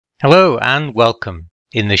Hello and welcome.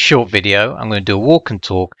 In this short video, I'm going to do a walk and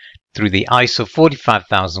talk through the ISO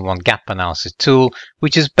 45001 gap analysis tool,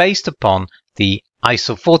 which is based upon the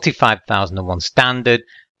ISO 45001 standard,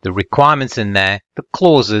 the requirements in there, the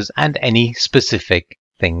clauses, and any specific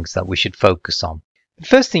things that we should focus on. The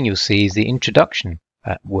first thing you'll see is the introduction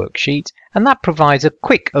worksheet, and that provides a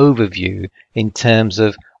quick overview in terms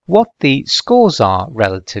of what the scores are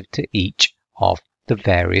relative to each of the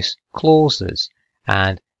various clauses.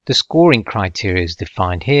 And the scoring criteria is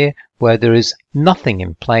defined here, where there is nothing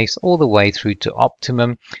in place all the way through to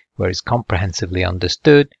optimum, where it's comprehensively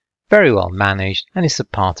understood, very well managed, and is a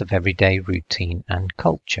part of everyday routine and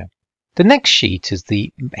culture. The next sheet is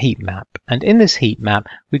the heat map, and in this heat map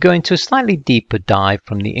we go into a slightly deeper dive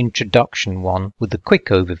from the introduction one with a quick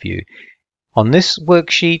overview. On this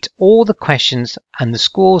worksheet, all the questions and the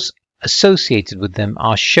scores associated with them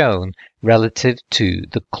are shown relative to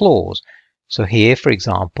the clause. So here, for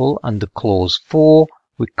example, under clause 4,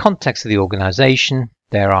 with context of the organization,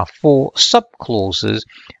 there are 4 sub-clauses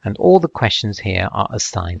and all the questions here are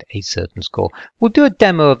assigned a certain score. We'll do a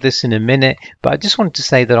demo of this in a minute, but I just wanted to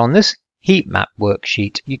say that on this heat map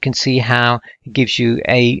worksheet, you can see how it gives you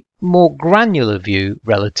a more granular view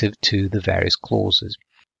relative to the various clauses.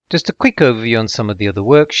 Just a quick overview on some of the other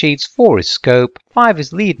worksheets. 4 is scope, 5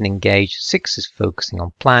 is lead and engage, 6 is focusing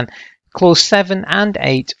on plan. Clause 7 and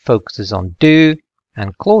 8 focuses on do,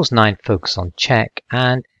 and clause 9 focuses on check,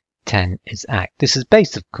 and 10 is act. This is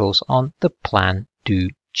based, of course, on the plan, do,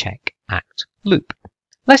 check, act loop.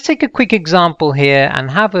 Let's take a quick example here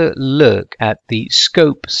and have a look at the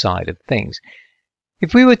scope side of things.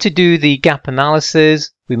 If we were to do the gap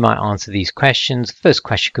analysis, we might answer these questions. The first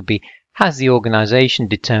question could be, has the organization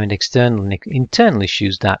determined external and internal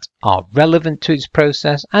issues that are relevant to its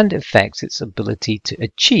process and affects its ability to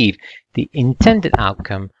achieve the intended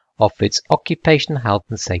outcome of its occupational health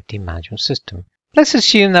and safety management system? Let's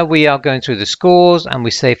assume that we are going through the scores and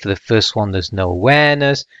we say for the first one there's no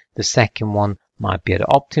awareness, the second one might be at an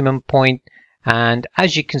optimum point, and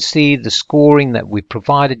as you can see, the scoring that we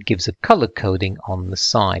provided gives a color coding on the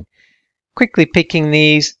side. Quickly picking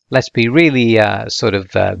these, let's be really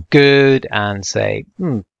good and say,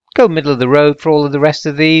 go middle of the road for all of the rest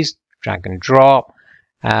of these, drag and drop.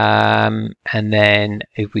 And then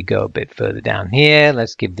if we go a bit further down here,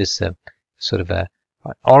 let's give this a sort of an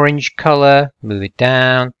orange color, move it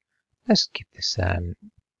down. Let's give this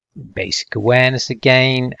basic awareness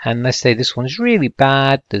again, and let's say this one's really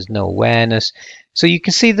bad, there's no awareness. So you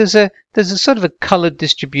can see there's a sort of a color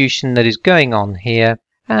distribution that is going on here,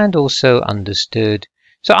 and also understood.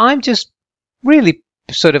 So I'm just really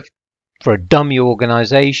sort of, for a dummy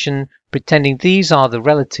organization, pretending these are the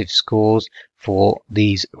relative scores for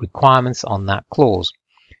these requirements on that clause.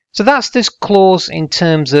 So that's this clause in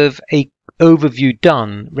terms of a overview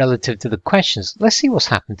done relative to the questions. Let's see what's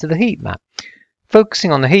happened to the heat map.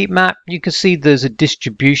 Focusing on the heat map, you can see there's a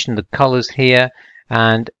distribution of the colors here,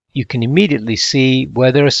 and you can immediately see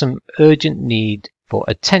where there is some urgent need for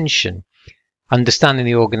attention. Understanding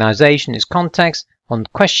the organization, its context. On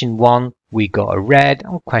question 1, we got a red.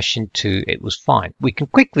 On question 2, it was fine. We can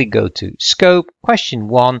quickly go to scope, question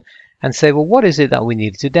 1, and say, well, what is it that we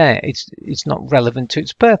need today? It's not relevant to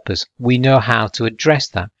its purpose. We know how to address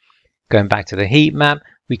that. Going back to the heat map,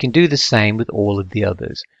 we can do the same with all of the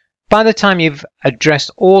others. By the time you've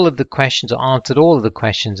addressed all of the questions or answered all of the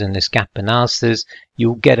questions in this gap analysis,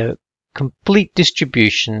 you'll get a complete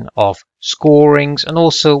distribution of scorings and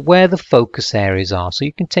also where the focus areas are. So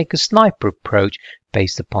you can take a sniper approach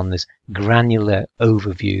based upon this granular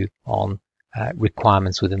overview on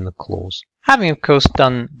requirements within the clause. Having, of course,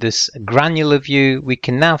 done this granular view, we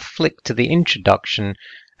can now flick to the introduction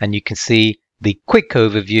and you can see the quick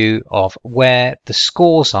overview of where the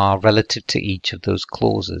scores are relative to each of those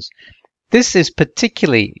clauses. This is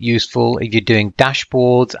particularly useful if you're doing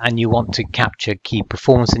dashboards and you want to capture key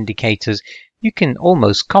performance indicators. You can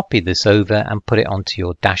almost copy this over and put it onto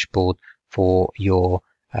your dashboard for your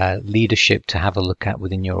leadership to have a look at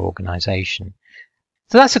within your organization.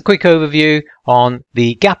 So that's a quick overview on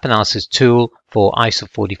the gap analysis tool for ISO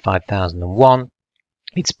 45001.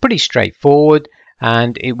 It's pretty straightforward,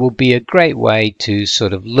 and it will be a great way to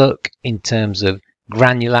sort of look in terms of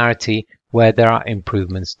granularity where there are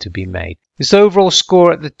improvements to be made. This overall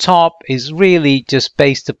score at the top is really just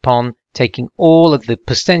based upon taking all of the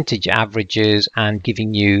percentage averages and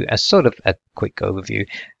giving you a sort of a quick overview.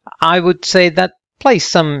 I would say that plays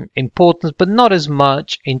some importance, but not as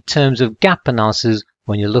much in terms of gap analysis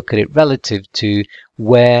when you look at it relative to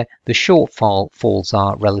where the shortfalls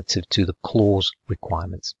are relative to the clause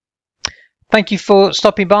requirements. Thank you for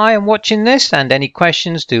stopping by and watching this, and any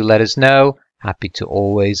questions, do let us know. Happy to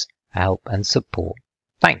always help and support.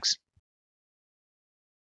 Thanks.